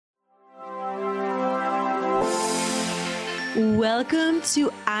Welcome to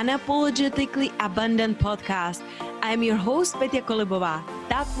Unapologetically Abundant Podcast. I'm your host, Petya Kolibova,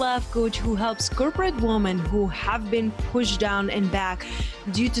 that love coach who helps corporate women who have been pushed down and back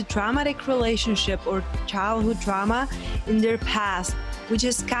due to traumatic relationship or childhood trauma in their past, which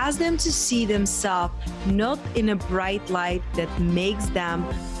has caused them to see themselves not in a bright light that makes them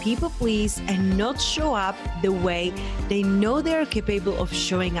people please and not show up the way they know they are capable of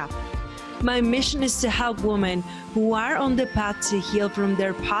showing up. My mission is to help women who are on the path to heal from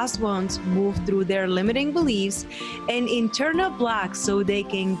their past wounds move through their limiting beliefs and internal blocks so they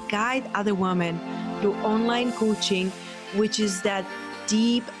can guide other women through online coaching, which is that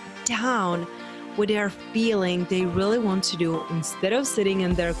deep down what they are feeling they really want to do instead of sitting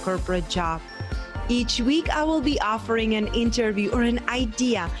in their corporate job. Each week, I will be offering an interview or an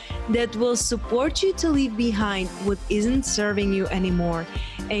idea that will support you to leave behind what isn't serving you anymore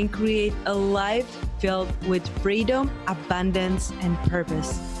and create a life filled with freedom, abundance, and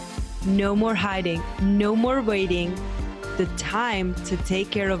purpose. No more hiding, no more waiting. The time to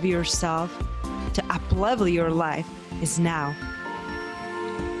take care of yourself, to up-level your life is now.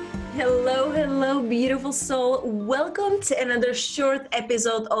 Hello, beautiful soul. Welcome to another short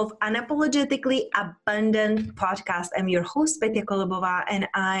episode of Unapologetically Abundant Podcast. I'm your host, Petya Kolibova, and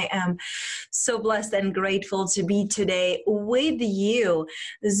I am so blessed and grateful to be today with you.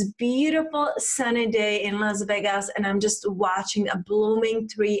 This beautiful sunny day in Las Vegas, and I'm just watching a blooming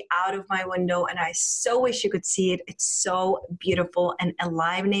tree out of my window, and I so wish you could see it. It's so beautiful and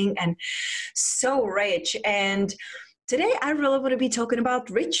enlivening and so rich. And today, I really want to be talking about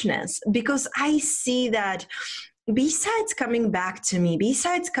richness because I see that besides coming back to me,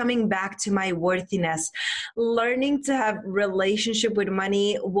 besides coming back to my worthiness, learning to have relationship with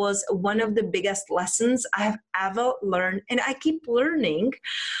money was one of the biggest lessons I have ever learned. And I keep learning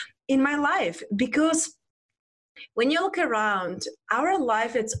in my life because when you look around, our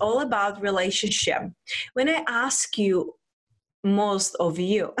life, it's all about relationship. When I ask you, most of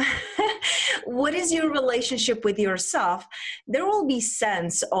you, what is your relationship with yourself? There will be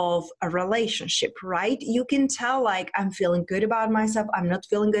sense of a relationship, right? You can tell like, I'm feeling good about myself. I'm not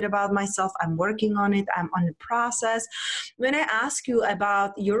feeling good about myself. I'm working on it. I'm on the process. When I ask you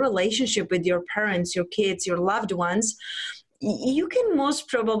about your relationship with your parents, your kids, your loved ones, you can most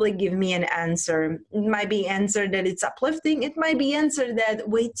probably give me an answer. It might be answer that it's uplifting. It might be answer that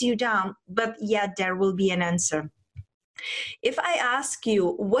weights you down, but yet there will be an answer. If I ask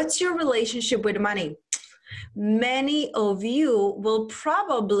you, what's your relationship with money? Many of you will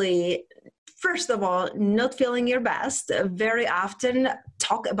probably, first of all, not feeling your best. Very often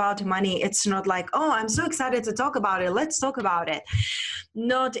talk about money. It's not like, oh, I'm so excited to talk about it. Let's talk about it.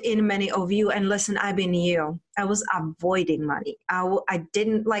 Not in many of you. And listen, I've been you. I was avoiding money. I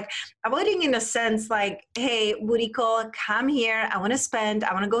didn't like avoiding in a sense like, hey, Woody Cole, come here. I want to spend.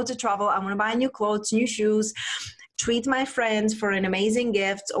 I want to go to travel. I want to buy new clothes, new shoes. Treat my friends for an amazing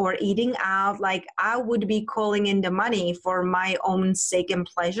gift or eating out. Like I would be calling in the money for my own sake and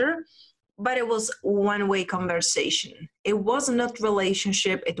pleasure, but it was one-way conversation. It was not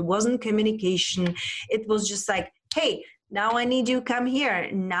relationship. It wasn't communication. It was just like, hey, now I need you, come here.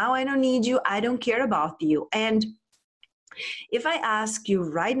 Now I don't need you. I don't care about you. And if I ask you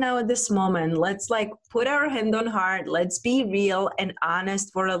right now at this moment, let's like put our hand on heart. Let's be real and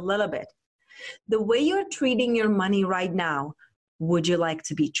honest for a little bit. The way you're treating your money right now, would you like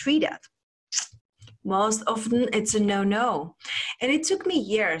to be treated? Most often it's a no. And it took me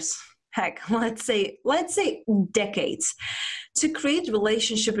years, heck, let's say decades to create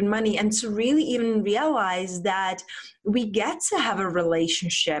relationship and money and to really even realize that we get to have a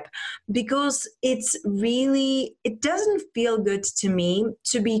relationship because it doesn't feel good to me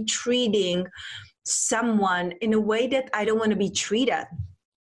to be treating someone in a way that I don't want to be treated.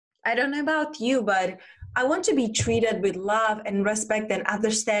 I don't know about you, but I want to be treated with love and respect and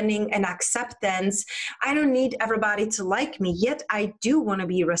understanding and acceptance. I don't need everybody to like me, yet I do want to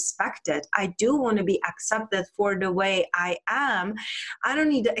be respected. I do want to be accepted for the way I am. I don't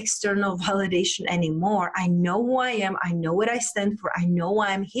need the external validation anymore. I know who I am. I know what I stand for. I know why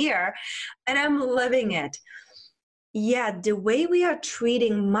I'm here, and I'm living it. Yeah, the way we are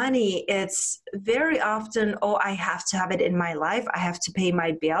treating money, it's very often, oh, I have to have it in my life. I have to pay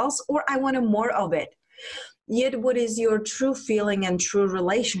my bills, or I want more of it. Yet, what is your true feeling and true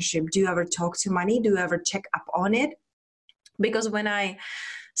relationship? Do you ever talk to money? Do you ever check up on it? Because when I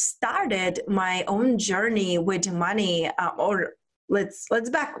started my own journey with money, or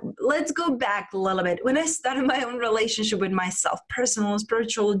let's go back a little bit. When I started my own relationship with myself, personal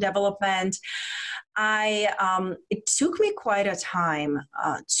spiritual development, it took me quite a time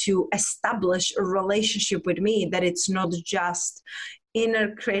to establish a relationship with me, that it's not just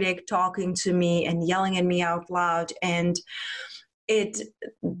inner critic talking to me and yelling at me out loud. And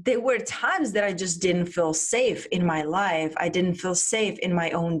there were times that I just didn't feel safe in my life. I didn't feel safe in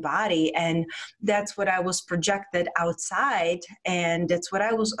my own body. And that's what I was projected outside. And that's what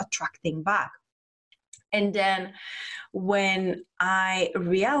I was attracting back. And then when I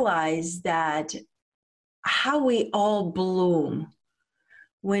realized that how we all bloom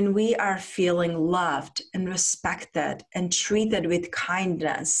when we are feeling loved and respected and treated with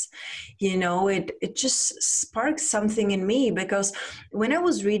kindness, it just sparked something in me. Because when I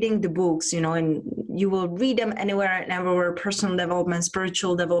was reading the books, and you will read them anywhere and everywhere, personal development,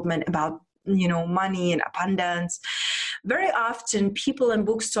 spiritual development about, money and abundance, very often people in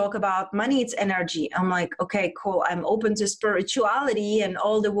books talk about money, it's energy. I'm like, okay, cool. I'm open to spirituality and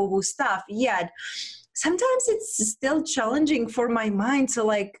all the woo-woo stuff. Yet sometimes it's still challenging for my mind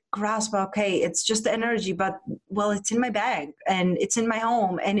to grasp, okay, it's just the energy, but it's in my bag and it's in my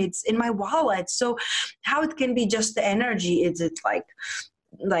home and it's in my wallet. So how it can be just the energy? Is it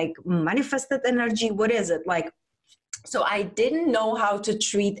like manifested energy? What is it like? So I didn't know how to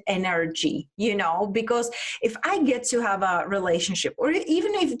treat energy, because if I get to have a relationship, or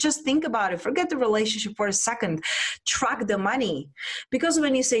even if just think about it, forget the relationship for a second, track the money. Because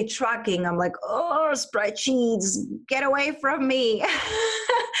when you say tracking, I'm like, oh, spreadsheets, get away from me,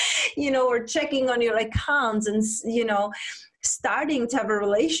 or checking on your accounts and, starting to have a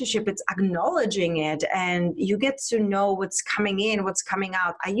relationship, it's acknowledging it, and you get to know what's coming in, what's coming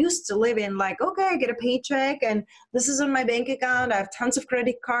out. I used to live in okay, I get a paycheck and this is on my bank account. I have tons of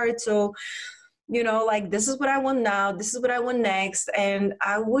credit cards. So, this is what I want now. This is what I want next. And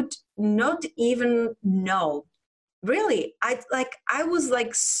I would not even know. Really, I was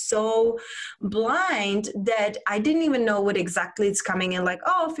so blind that I didn't even know what exactly is coming in.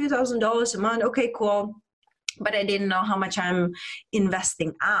 A few $1,000s a month. Okay, cool. But I didn't know how much I'm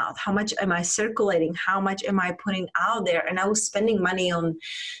investing out, how much am I circulating, how much am I putting out there. And I was spending money on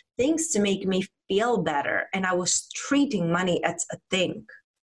things to make me feel better. And I was treating money as a thing.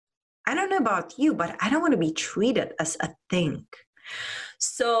 I don't know about you, but I don't want to be treated as a thing.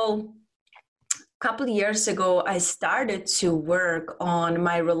 So couple of years ago, I started to work on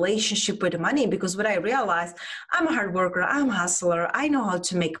my relationship with money, because what I realized, I'm a hard worker, I'm a hustler, I know how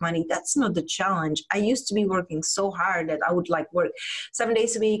to make money. That's not the challenge. I used to be working so hard that I would work 7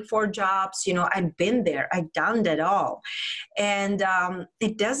 days a week, 4 jobs. I've been there, I've done that all. And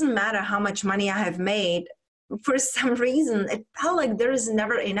it doesn't matter how much money I have made. For some reason, it felt like there is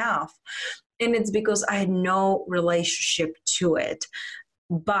never enough. And it's because I had no relationship to it.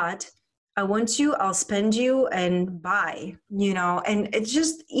 But I want you, I'll spend you, and bye, and it's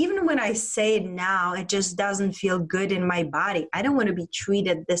just, even when I say it now, it just doesn't feel good in my body. I don't want to be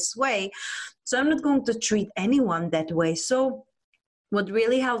treated this way. So I'm not going to treat anyone that way. So what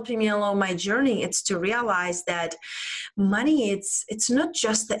really helped me along my journey is to realize that money, it's not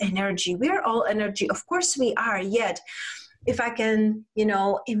just the energy. We are all energy. Of course we are. Yet if I can,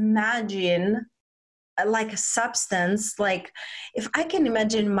 imagine a substance, if I can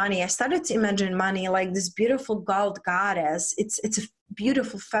imagine money, I started to imagine money like this beautiful gold goddess. It's a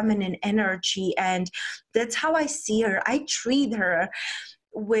beautiful feminine energy, and that's how I see her. I treat her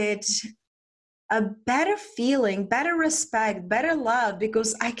with a better feeling, better respect, better love,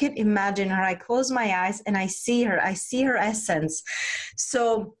 because I can imagine her. I close my eyes and I see her essence.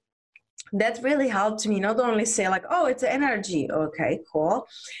 So that really helped me not only say oh, it's energy. Okay, cool.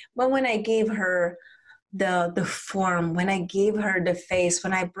 But when I gave her the form, when I gave her the face,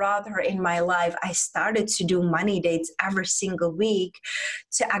 when I brought her in my life, I started to do money dates every single week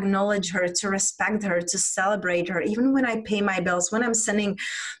to acknowledge her, to respect her, to celebrate her. Even when I pay my bills, when I'm sending,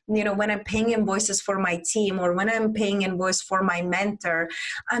 when I'm paying invoices for my team, or when I'm paying invoice for my mentor,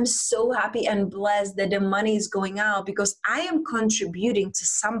 I'm so happy and blessed that the money is going out, because I am contributing to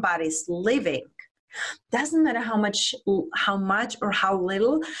somebody's living. Doesn't matter how much or how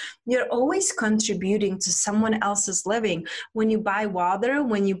little, you're always contributing to someone else's living. When you buy water,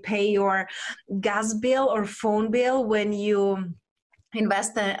 when you pay your gas bill or phone bill, when you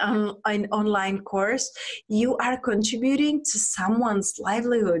invest in an online course, you are contributing to someone's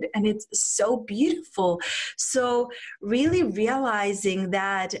livelihood, and it's so beautiful. So really realizing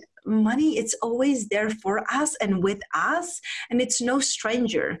that money, it's always there for us and with us, and it's no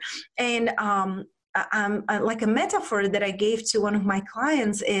stranger. And like a metaphor that I gave to one of my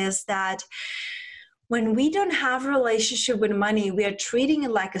clients is that when we don't have a relationship with money, we are treating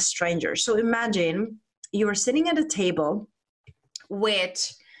it like a stranger. So imagine you are sitting at a table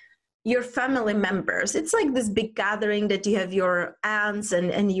with your family members. It's like this big gathering that you have your aunts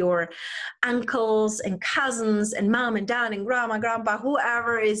and your uncles and cousins and mom and dad and grandma, grandpa,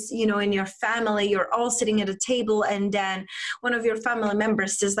 whoever is, in your family. You're all sitting at a table, and then one of your family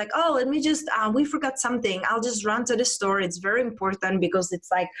members says like, oh, let me just, we forgot something. I'll just run to the store. It's very important because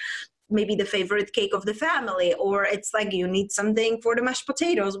it's like maybe the favorite cake of the family, or it's like you need something for the mashed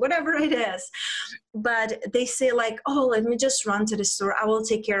potatoes, whatever it is. But they say like, oh, let me just run to the store. I will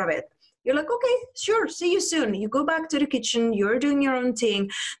take care of it. You're like, okay, sure. See you soon. You go back to the kitchen. You're doing your own thing.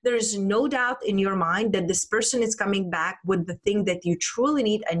 There's no doubt in your mind that this person is coming back with the thing that you truly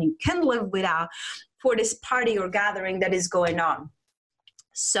need and you can live without for this party or gathering that is going on.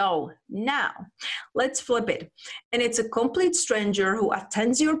 So now let's flip it. And it's a complete stranger who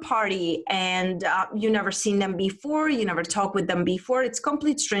attends your party, and you never seen them before. You never talked with them before. It's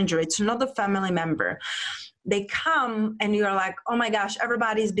complete stranger. It's not a family member. They come and you're like, oh my gosh,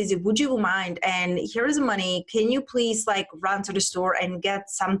 everybody's busy. Would you mind? And here's money. Can you please like run to the store and get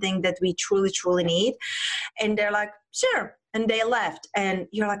something that we truly, truly need? And they're like, sure. And they left. And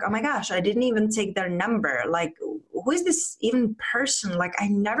you're like, oh my gosh, I didn't even take their number. Like, who is this even person? Like, I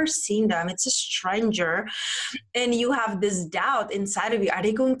never seen them. It's a stranger. And you have this doubt inside of you. Are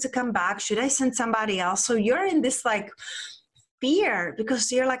they going to come back? Should I send somebody else? So you're in this like fear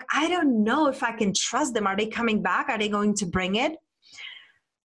because you're like, I don't know if I can trust them. Are they coming back? Are they going to bring it?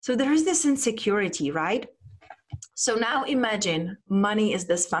 So there is this insecurity, right? So now imagine money is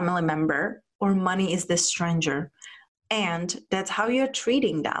this family member or money is this stranger. And that's how you're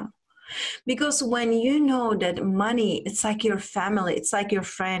treating them. Because when you know that money, it's like your family, it's like your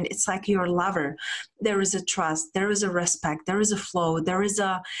friend, it's like your lover, there is a trust, there is a respect, there is a flow, there is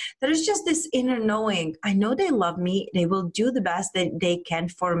just this inner knowing. I know they love me. They will do the best that they can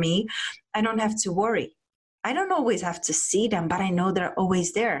for me. I don't have to worry. I don't always have to see them, but I know they're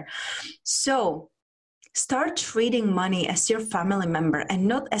always there. So start treating money as your family member and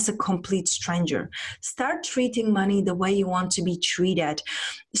not as a complete stranger. Start treating money the way you want to be treated.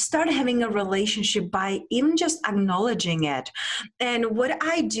 Start having a relationship by even just acknowledging it. And what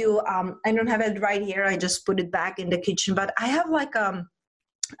I do, I don't have it right here. I just put it back in the kitchen, but I have like a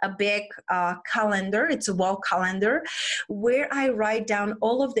big calendar. It's a wall calendar where I write down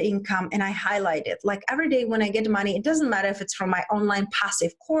all of the income and I highlight it. Like every day when I get money, it doesn't matter if it's from my online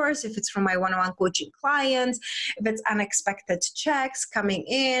passive course, if it's from my one-on-one coaching clients, if it's unexpected checks coming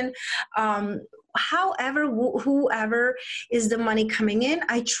in, however, whoever is the money coming in,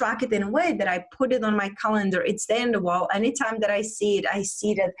 I track it in a way that I put it on my calendar. It's there in the wall. Anytime that I see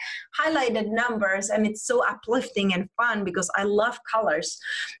that highlighted numbers, and it's so uplifting and fun because I love colors.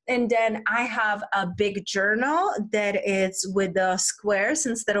 And then I have a big journal that is with the squares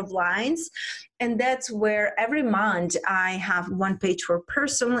instead of lines. And that's where every month I have one page for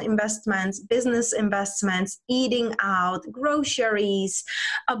personal investments, business investments, eating out, groceries,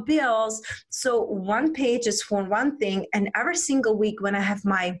 bills. So one page is for one thing. And every single week when I have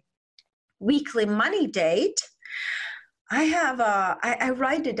my weekly money date, I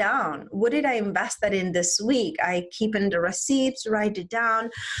write it down. What did I invest that in this week? I keep in the receipts, write it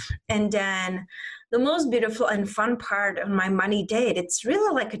down. And then the most beautiful and fun part of my money date, it's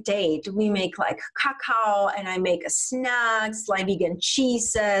really like a date. We make like cacao and I make a snacks, like vegan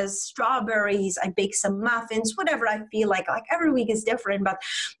cheeses, strawberries. I bake some muffins, whatever I feel like every week is different, but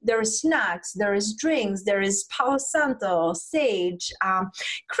there is snacks, there is drinks, there is Palo Santo, sage,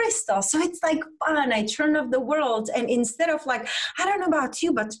 crystal. So it's like fun. I turn off the world. And instead of like, I don't know about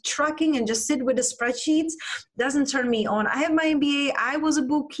you, but tracking and just sit with the spreadsheets doesn't turn me on. I have my MBA. I was a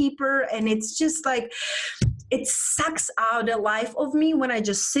bookkeeper, and it's just like, it sucks out the life of me when I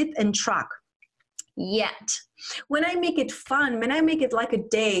just sit and track. Yet, when I make it fun, when I make it like a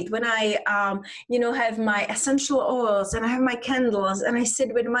date, when I, have my essential oils and I have my candles and I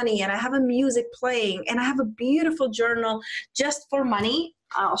sit with money and I have a music playing and I have a beautiful journal just for money.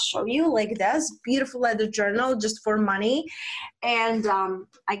 I'll show you like this beautiful leather journal just for money. And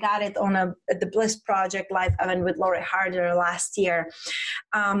I got it on the Bliss Project live event with Lori Harder last year.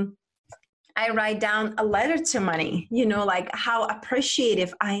 I write down a letter to money, like how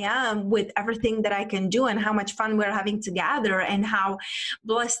appreciative I am with everything that I can do and how much fun we're having together and how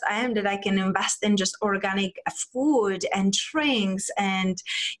blessed I am that I can invest in just organic food and drinks and,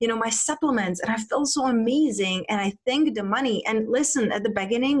 my supplements. And I feel so amazing. And I thank the money. And listen, at the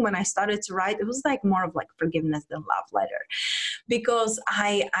beginning, when I started to write, it was like more of like forgiveness than love letter, because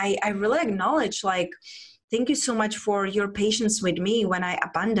I really acknowledge like, Thank you so much for your patience with me when I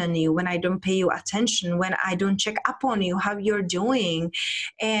abandon you, when I don't pay you attention, when I don't check up on you, how you're doing.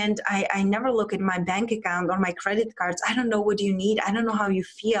 And I never look at my bank account or my credit cards. I don't know what you need. I don't know how you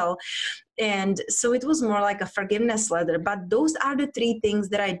feel. And so it was more like a forgiveness letter. But those are the three things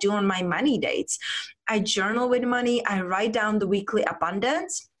that I do on my money dates. I journal with money. I write down the weekly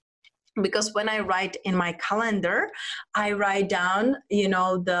abundance. Because when I write in my calendar, I write down,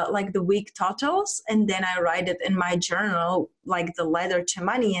 the week totals, and then I write it in my journal, like the letter to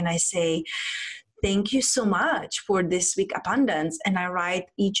money, and I say, thank you so much for this week abundance. And I write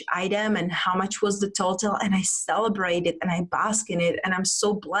each item and how much was the total, and I celebrate it and I bask in it, and I'm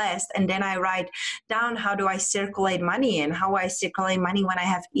so blessed. And then I write down, how do I circulate money, and how I circulate money when I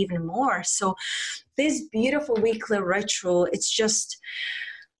have even more. So this beautiful weekly ritual, it's just,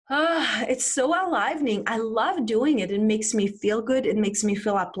 it's so enlivening. I love doing it. It makes me feel good. It makes me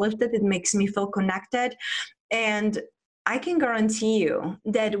feel uplifted. It makes me feel connected. And I can guarantee you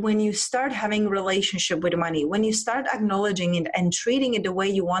that when you start having a relationship with money, when you start acknowledging it and treating it the way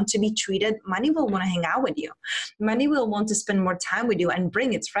you want to be treated, money will want to hang out with you. Money will want to spend more time with you and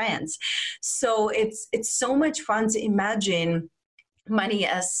bring its friends. So it's so much fun to imagine money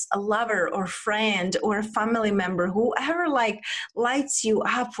as a lover or friend or a family member, whoever lights you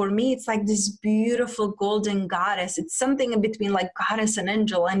up. For me, it's like this beautiful golden goddess. It's something in between like goddess and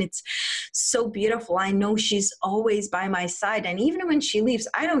angel, and it's so beautiful. I know she's always by my side, and even when she leaves,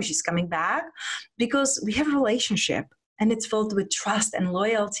 I know she's coming back, because we have a relationship. And it's filled with trust and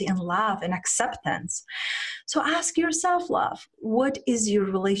loyalty and love and acceptance. So ask yourself, love, what is your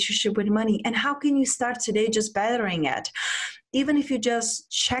relationship with money? And how can you start today just bettering it? Even if you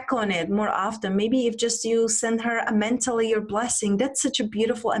just check on it more often, maybe if just you send her a mentally your blessing, that's such a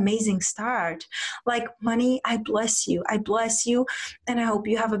beautiful, amazing start. Like, money, I bless you, and I hope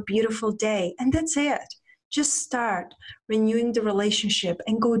you have a beautiful day. And that's it. Just start renewing the relationship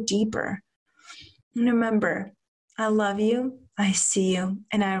and go deeper. And remember, I love you, I see you,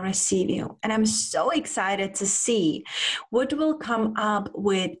 and I receive you. And I'm so excited to see what will come up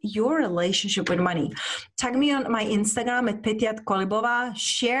with your relationship with money. Tag me on my Instagram at Petia Kolibova.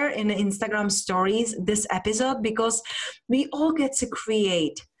 Share in the Instagram stories this episode, because we all get to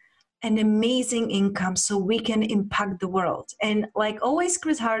create an amazing income so we can impact the world. And like always,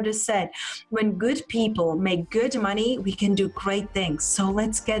 Chris Harder said, when good people make good money, we can do great things. So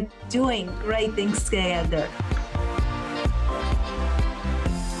let's get doing great things together.